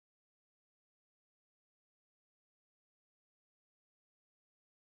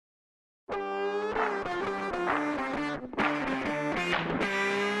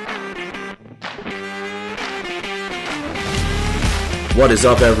What is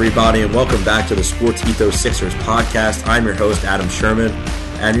up, everybody, and welcome back to the Sports Ethos Sixers podcast. I'm your host, Adam Sherman,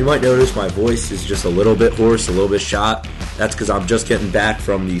 and you might notice my voice is just a little bit hoarse, a little bit shot. That's because I'm just getting back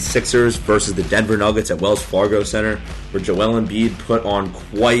from the Sixers versus the Denver Nuggets at Wells Fargo Center, where Joel Embiid put on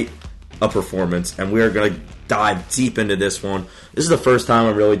quite a performance, and we are going to dive deep into this one. This is the first time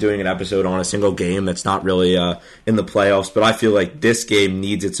I'm really doing an episode on a single game that's not really in the playoffs, but I feel like this game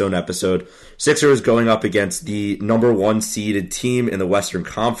needs its own episode. Sixers going up against the number one seeded team in the Western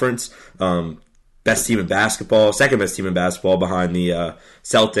Conference, best team in basketball, second best team in basketball behind the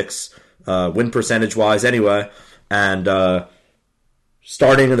Celtics, win percentage-wise anyway, and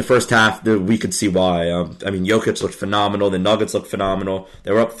starting in the first half, we could see why. Jokic looked phenomenal, the Nuggets looked phenomenal,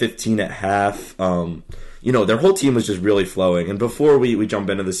 they were up 15 at half. Their whole team was just really flowing. And before we jump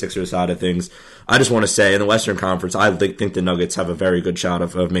into the Sixers side of things, I just want to say, in the Western Conference, I think the Nuggets have a very good shot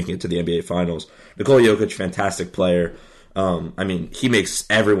of making it to the NBA Finals. Nikola Jokic, fantastic player. He makes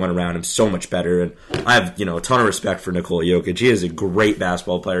everyone around him so much better. And I have, a ton of respect for Nikola Jokic. He is a great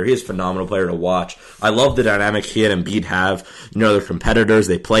basketball player. He is a phenomenal player to watch. I love the dynamic he and Embiid have. They're competitors.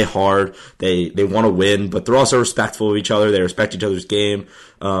 They play hard. They want to win, but they're also respectful of each other. They respect each other's game.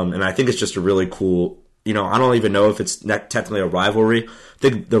 And I think it's just a really cool... I don't even know if it's technically a rivalry. I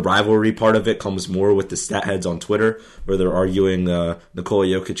think the rivalry part of it comes more with the stat heads on Twitter, where they're arguing Nikola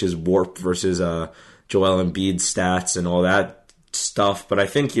Jokic's WARP versus Joel Embiid's stats and all that stuff. But I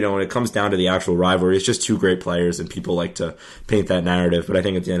think, when it comes down to the actual rivalry, it's just two great players, and people like to paint that narrative. But I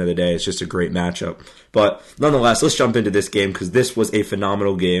think at the end of the day, it's just a great matchup. But nonetheless, let's jump into this game, because this was a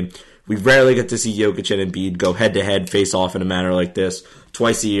phenomenal game. We rarely get to see Jokic and Embiid go head-to-head, face off in a manner like this.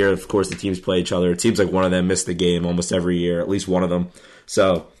 Twice a year, of course, the teams play each other. It seems like one of them missed the game almost every year, at least one of them.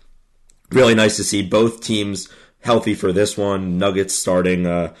 So, really nice to see both teams healthy for this one. Nuggets starting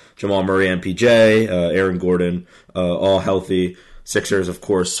Jamal Murray, MPJ, Aaron Gordon, all healthy. Sixers, of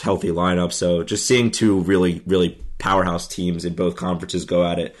course, healthy lineup. So, just seeing two really, really powerhouse teams in both conferences go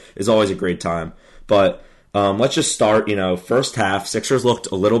at it is always a great time. But... let's just start, first half. Sixers looked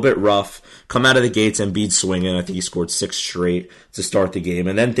a little bit rough. Come out of the gates, Embiid swinging. I think he scored 6 straight to start the game.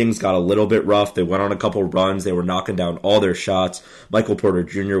 And then things got a little bit rough. They went on a couple runs. They were knocking down all their shots. Michael Porter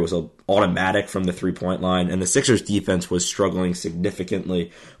Jr. was automatic from the three-point line. And the Sixers defense was struggling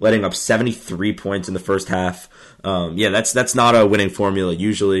significantly, letting up 73 points in the first half. That's not a winning formula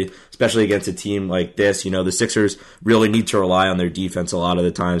usually, especially against a team like this. The Sixers really need to rely on their defense a lot of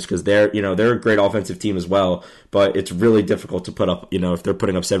the times, because they're a great offensive team as well, but it's really difficult to put up, if they're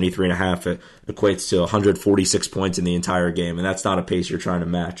putting up 73 and a half, it equates to 146 points in the entire game, and that's not a pace you're trying to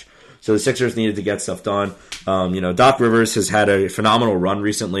match. So the Sixers needed to get stuff done. Doc Rivers has had a phenomenal run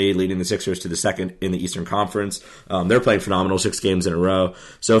recently, leading the Sixers to the second in the Eastern Conference. They're playing phenomenal 6 games in a row.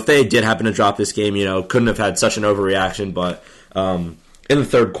 So if they did happen to drop this game, couldn't have had such an overreaction. But in the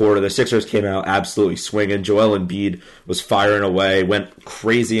third quarter, the Sixers came out absolutely swinging. Joel Embiid was firing away, went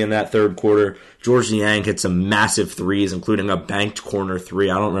crazy in that third quarter. George Niang hit some massive threes, including a banked corner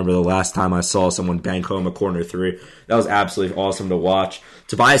three. I don't remember the last time I saw someone bank home a corner three. That was absolutely awesome to watch.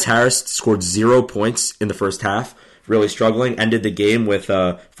 Tobias Harris scored 0 points in the first half, really struggling. Ended the game with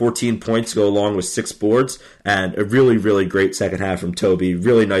 14 points to go along with 6 boards, and a really, really great second half from Toby.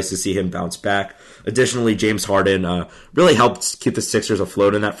 Really nice to see him bounce back. Additionally, James Harden really helped keep the Sixers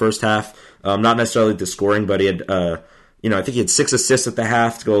afloat in that first half. Not necessarily the scoring, but he had... I think he had 6 assists at the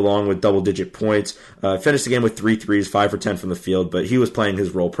half to go along with double-digit points. Finished the game with 3 threes, 5 for 10 from the field, but he was playing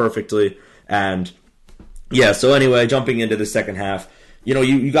his role perfectly. And, so anyway, jumping into the second half,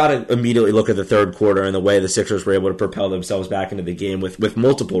 you got to immediately look at the third quarter and the way the Sixers were able to propel themselves back into the game with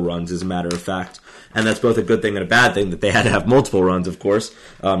multiple runs, as a matter of fact. And that's both a good thing and a bad thing that they had to have multiple runs, of course.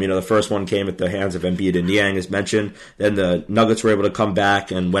 The first one came at the hands of Embiid and Niang, as mentioned. Then the Nuggets were able to come back,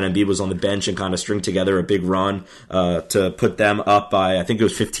 and when Embiid was on the bench and kind of string together a big run to put them up by, I think it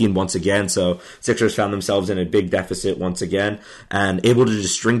was 15 once again. So Sixers found themselves in a big deficit once again and able to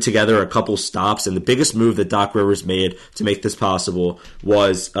just string together a couple stops. And the biggest move that Doc Rivers made to make this possible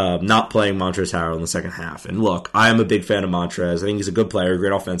was not playing Montrezl Harrell in the second half. And look, I am a big fan of Montrezl. I think he's a good player, a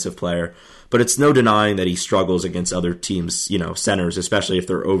great offensive player. But it's no denying that he struggles against other teams, centers, especially if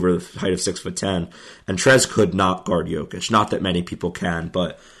they're over the height of 6'10". And Trez could not guard Jokic. Not that many people can,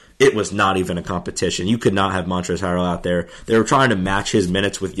 but it was not even a competition. You could not have Montrezl Harrell out there. They were trying to match his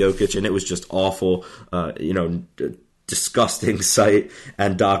minutes with Jokic, and it was just awful. Disgusting sight.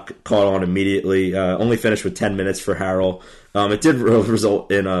 And Doc caught on immediately. Only finished with 10 minutes for Harrell. It did result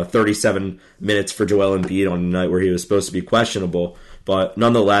in 37 minutes for Joel Embiid on a night where he was supposed to be questionable. But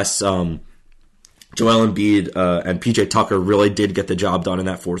nonetheless, Joel Embiid and PJ Tucker really did get the job done in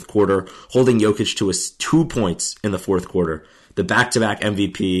that fourth quarter, holding Jokic to 2 points in the fourth quarter. the back-to-back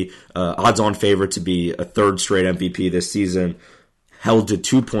MVP, odds-on favorite to be a third straight MVP this season, held to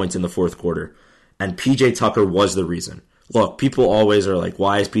 2 points in the fourth quarter. And PJ Tucker was the reason. Look, people always are like,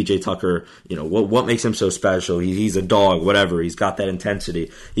 why is PJ Tucker, what makes him so special? He's a dog, whatever. He's got that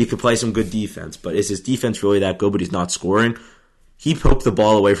intensity. He could play some good defense, but is his defense really that good, but he's not scoring? He poked the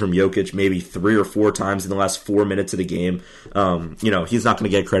ball away from Jokic maybe 3 or 4 times in the last 4 minutes of the game. He's not going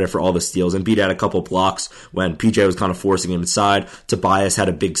to get credit for all the steals. Embiid had a couple blocks when PJ was kind of forcing him inside. Tobias had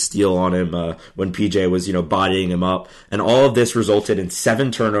a big steal on him when PJ was, bodying him up. And all of this resulted in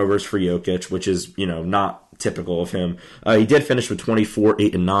 7 turnovers for Jokic, which is, not typical of him. He did finish with 24,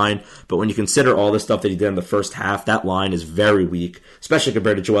 8, and 9, but when you consider all the stuff that he did in the first half, that line is very weak, especially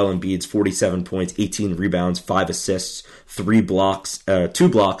compared to Joel Embiid's 47 points, 18 rebounds, 5 assists, 2 blocks,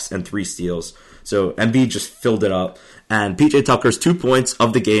 and 3 steals. So Embiid just filled it up, and PJ Tucker's 2 points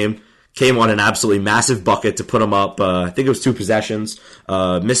of the game came on an absolutely massive bucket to put him up. I think it was 2 possessions.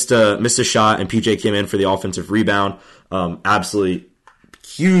 Missed a shot, and PJ came in for the offensive rebound. Absolutely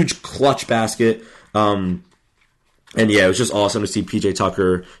huge clutch basket. And yeah, it was just awesome to see PJ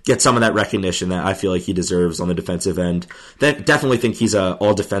Tucker get some of that recognition that I feel like he deserves on the defensive end. Definitely think he's a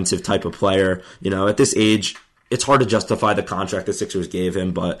all-defensive type of player. At this age, it's hard to justify the contract the Sixers gave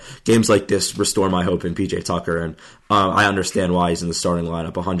him, but games like this restore my hope in PJ Tucker, and I understand why he's in the starting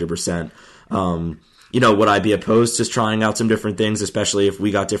lineup 100%. Would I be opposed to trying out some different things, especially if we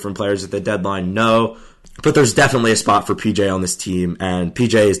got different players at the deadline? No. But there's definitely a spot for PJ on this team, and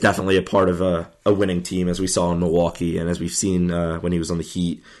PJ is definitely a part of a winning team, as we saw in Milwaukee and as we've seen when he was on the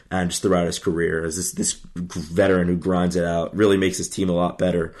Heat and just throughout his career, as this veteran who grinds it out, really makes his team a lot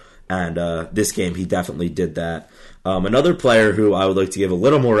better. And this game, he definitely did that. Another player who I would like to give a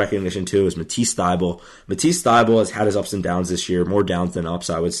little more recognition to is Matisse Thybulle. Matisse Thybulle has had his ups and downs this year, more downs than ups,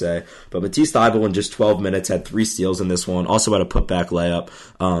 I would say. But Matisse Thybulle in just 12 minutes had 3 steals in this one, also had a putback layup.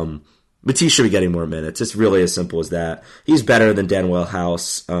 Matisse should be getting more minutes. It's really as simple as that. He's better than Danuel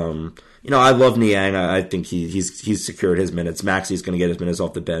House. I love Niang. I think he's secured his minutes. Maxi's going to get his minutes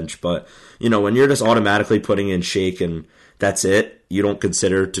off the bench. But, when you're just automatically putting in Shake and that's it, you don't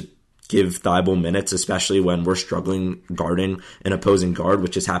consider to give Thybulle minutes, especially when we're struggling guarding an opposing guard,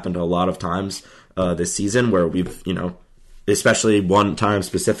 which has happened a lot of times this season where we've, especially one time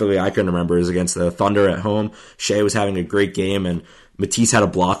specifically I can remember is against the Thunder at home. Shea was having a great game, and Matisse had a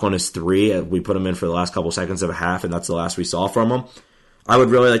block on his 3. We put him in for the last couple seconds of a half, and that's the last we saw from him. I would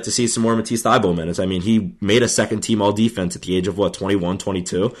really like to see some more Matisse Thybulle minutes. I mean, he made a second-team all-defense at the age of, 21,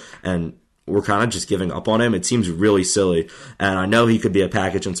 22, and we're kind of just giving up on him. It seems really silly, and I know he could be a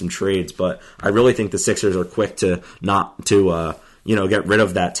package in some trades, but I really think the Sixers are quick to get rid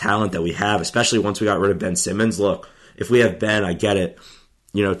of that talent that we have, especially once we got rid of Ben Simmons. Look, if we have Ben, I get it.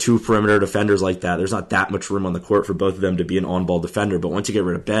 2 perimeter defenders like that, there's not that much room on the court for both of them to be an on-ball defender. But once you get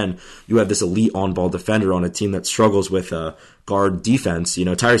rid of Ben, you have this elite on-ball defender on a team that struggles with guard defense.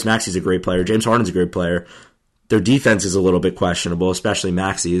 Tyrese Maxey's a great player. James Harden's a great player. Their defense is a little bit questionable, especially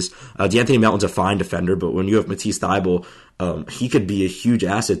Maxey's. D'Anthony Melton's a fine defender, but when you have Matisse Thybulle, he could be a huge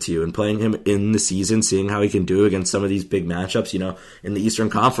asset to you. And playing him in the season, seeing how he can do against some of these big matchups, in the Eastern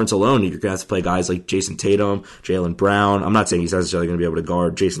Conference alone, you're going to have to play guys like Jason Tatum, Jaylen Brown. I'm not saying he's necessarily going to be able to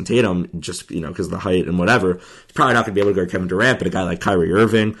guard Jason Tatum just, because of the height and whatever. He's probably not going to be able to guard Kevin Durant, but a guy like Kyrie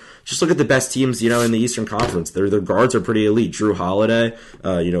Irving. Just look at the best teams, in the Eastern Conference. Their guards are pretty elite. Drew Holiday,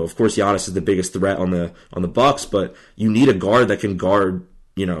 of course Giannis is the biggest threat on the Bucks, but you need a guard that can guard,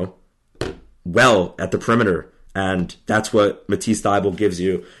 well at the perimeter. And that's what Matisse Thybulle gives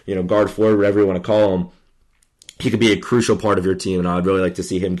you, guard forward, whatever you want to call him. He could be a crucial part of your team, and I'd really like to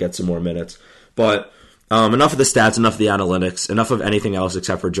see him get some more minutes. But enough of the stats, enough of the analytics, enough of anything else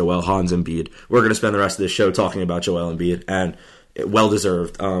except for Joel, Hans, Embiid. We're going to spend the rest of this show talking about Joel Embiid, and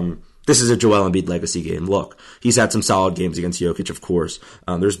well-deserved. This is a Joel Embiid legacy game. Look, he's had some solid games against Jokic, of course.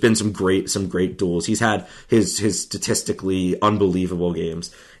 There's been some great duels. He's had his statistically unbelievable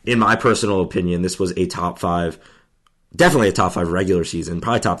games. In my personal opinion, this was definitely a top 5 regular season,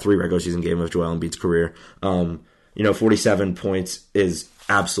 probably top 3 regular season game of Joel Embiid's career. 47 points is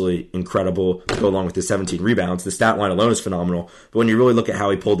absolutely incredible to go along with the 17 rebounds. The stat line alone is phenomenal, but when you really look at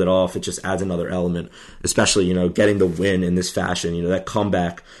how he pulled it off, it just adds another element, especially, getting the win in this fashion, that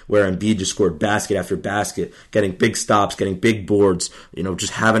comeback where Embiid just scored basket after basket, getting big stops, getting big boards,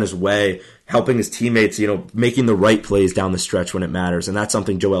 just having his way, helping his teammates, making the right plays down the stretch when it matters. And that's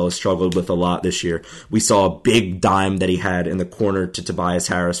something Joel has struggled with a lot this year. We saw a big dime that he had in the corner to Tobias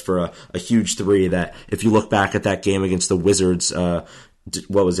Harris for a huge 3 that if you look back at that game against the Wizards,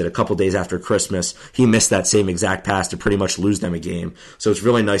 what was it, a couple days after Christmas, he missed that same exact pass to pretty much lose them a game. So it's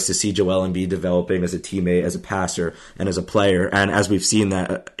really nice to see Joel Embiid developing as a teammate, as a passer, and as a player. And as we've seen,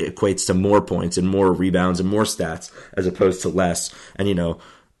 that equates to more points and more rebounds and more stats as opposed to less. And,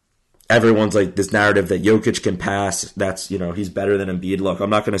 everyone's like this narrative that Jokic can pass. That's, he's better than Embiid. Look, I'm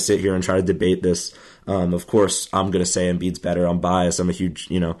not going to sit here and try to debate this. Of course, I'm going to say Embiid's better. I'm biased. I'm a huge,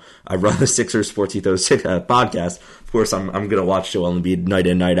 I run the Sixers Sports Ethos podcast. Of course, I'm going to watch Joel Embiid night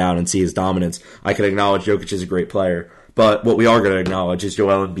in, night out and see his dominance. I can acknowledge Jokic is a great player. But what we are going to acknowledge is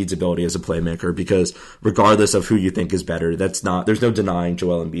Joel Embiid's ability as a playmaker, because regardless of who you think is better, there's no denying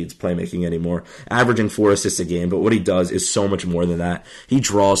Joel Embiid's playmaking anymore. Averaging 4 assists a game, but what he does is so much more than that. He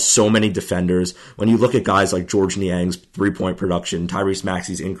draws so many defenders. When you look at guys like George Niang's 3-point production, Tyrese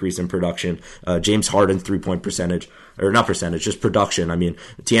Maxey's increase in production, James Harden's 3-point percentage, or not percentage, just production. I mean,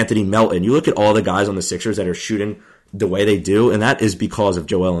 T'Anthony Melton. You look at all the guys on the Sixers that are shooting the way they do, and that is because of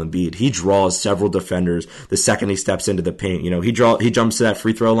Joel Embiid. He draws several defenders the second he steps into the paint. He jumps to that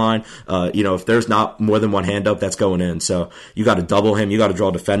free throw line. If there's not more than one hand up, that's going in. So you got to double him. You got to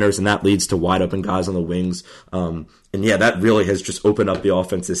draw defenders, and that leads to wide open guys on the wings. And yeah, that really has just opened up the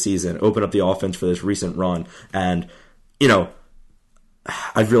offense this season, opened up the offense for this recent run. And,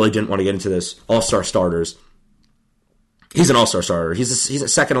 I really didn't want to get into this. All-star starters. He's an all-star starter. He's a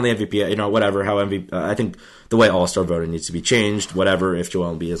second on the MVP. Whatever. How MVP? I think the way all-star voting needs to be changed. Whatever. If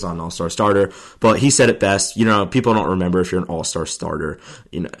Joel Embiid is on an all-star starter, but he said it best. People don't remember if you're an all-star starter.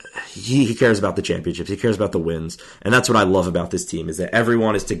 He cares about the championships. He cares about the wins, and that's what I love about this team is that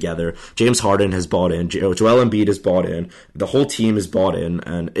everyone is together. James Harden has bought in. Joel Embiid has bought in. The whole team is bought in,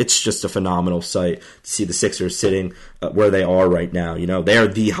 and it's just a phenomenal sight to see the Sixers sitting where they are right now. They are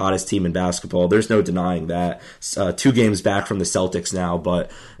the hottest team in basketball. There's no denying that. 2 games back from the Celtics now,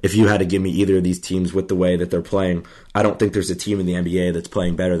 but if you had to give me either of these teams with the way that they're playing, I don't think there's a team in the NBA that's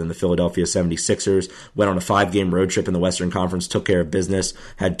playing better than the Philadelphia 76ers. Went on a 5-game road trip in the Western Conference, took care of business,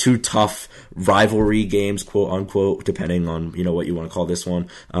 had 2 tough rivalry games, quote unquote, depending on, what you want to call this one.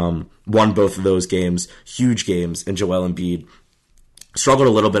 Won both of those games, huge games, and Joel Embiid struggled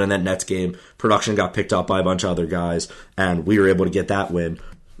a little bit in that Nets game. Production got picked up by a bunch of other guys, and we were able to get that win.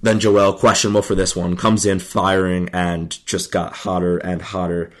 Then Joel, questionable for this one, comes in firing and just got hotter and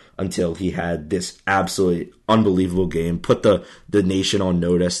hotter until he had this absolutely unbelievable game, put the nation on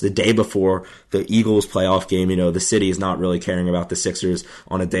notice. The day before the Eagles playoff game, the city is not really caring about the Sixers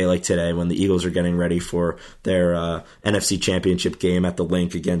on a day like today when the Eagles are getting ready for their NFC Championship game at the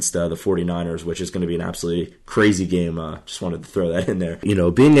Link against the 49ers, which is going to be an absolutely crazy game. Just wanted to throw that in there.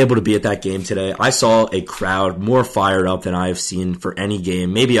 Being able to be at that game today, I saw a crowd more fired up than I have seen for any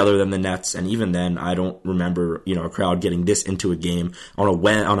game, maybe other than the Nets, and even then, I don't remember, a crowd getting this into a game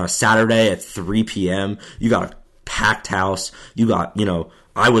on a Saturday at 3 p.m. You got a packed house. You got,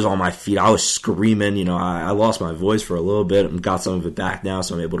 I was on my feet. I was screaming. I lost my voice for a little bit and got some of it back now,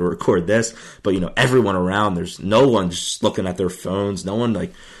 so I'm able to record this. But, everyone around, there's no one just looking at their phones. No one,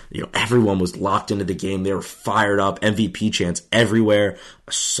 everyone was locked into the game. They were fired up. MVP chants everywhere.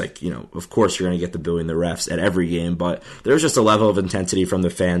 It's just of course you're going to get the booing the refs at every game, but there's just a level of intensity from the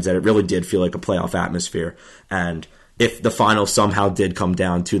fans that it really did feel like a playoff atmosphere. And if the final somehow did come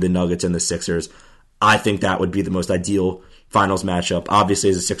down to the Nuggets and the Sixers, I think that would be the most ideal finals matchup.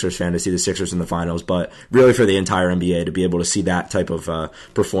 Obviously, as a Sixers fan, to see the Sixers in the finals, but really for the entire NBA to be able to see that type of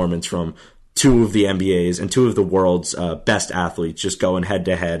performance from 2 of the NBA's and 2 of the world's best athletes just going head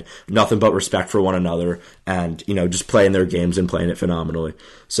to head, nothing but respect for one another, and just playing their games and playing it phenomenally.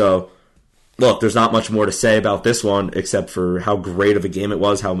 So, look, there's not much more to say about this one except for how great of a game it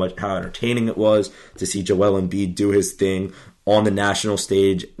was, how entertaining it was to see Joel Embiid do his thing on the national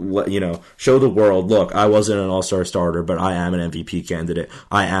stage, show the world, look, I wasn't an all-star starter, but I am an MVP candidate.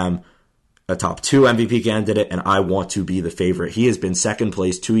 I am a top 2 MVP candidate, and I want to be the favorite. He has been second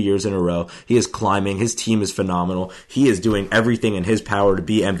place 2 years in a row. He is climbing. His team is phenomenal. He is doing everything in his power to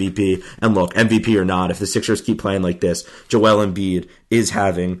be MVP. And look, MVP or not, if the Sixers keep playing like this, Joel Embiid is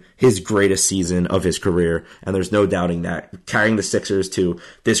having his greatest season of his career, and there's no doubting that. Carrying the Sixers to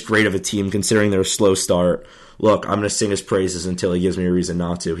this great of a team, considering their slow start. Look, I'm going to sing his praises until he gives me a reason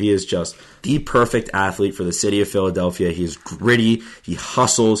not to. He is just the perfect athlete for the city of Philadelphia. He's gritty. He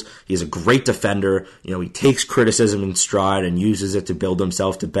hustles. He's a great defender. He takes criticism in stride and uses it to build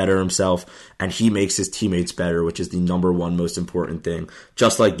himself, to better himself, and he makes his teammates better, which is the number one most important thing,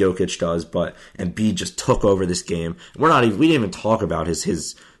 just like Jokic does. But Embiid just took over this game. We didn't even talk about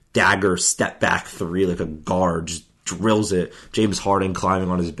his dagger step back 3 like a guard, just drills it. James Harden climbing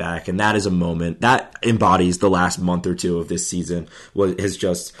on his back, and that is a moment that embodies the last month or two of this season. Is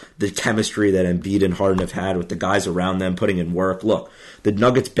just the chemistry that Embiid and Harden have had with the guys around them putting in work. Look, the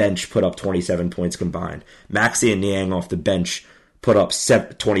Nuggets bench put up 27 points combined. Maxey and Niang off the bench put up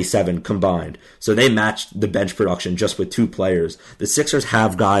 27 combined. So they matched the bench production just with 2 players. The Sixers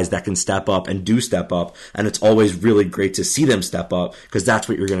have guys that can step up and do step up, and it's always really great to see them step up because that's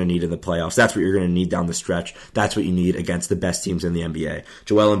what you're going to need in the playoffs. That's what you're going to need down the stretch. That's what you need against the best teams in the NBA.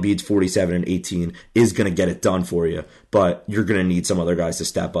 Joel Embiid's 47 and 18 is going to get it done for you, but you're going to need some other guys to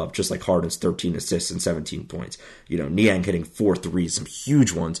step up, just like Harden's 13 assists and 17 points. Niang hitting 4 threes, some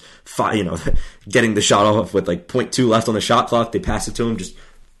huge ones. Getting the shot off with like 0.2 left on the shot clock. They pass it to him, just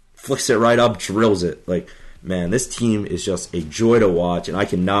flicks it right up, drills it. Man, this team is just a joy to watch, and I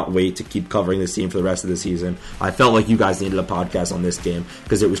cannot wait to keep covering this team for the rest of the season. I felt like you guys needed a podcast on this game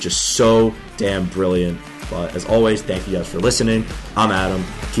because it was just so damn brilliant. But as always, thank you guys for listening. I'm Adam.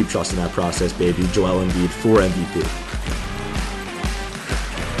 Keep trusting that process, baby. Joel Embiid for MVP.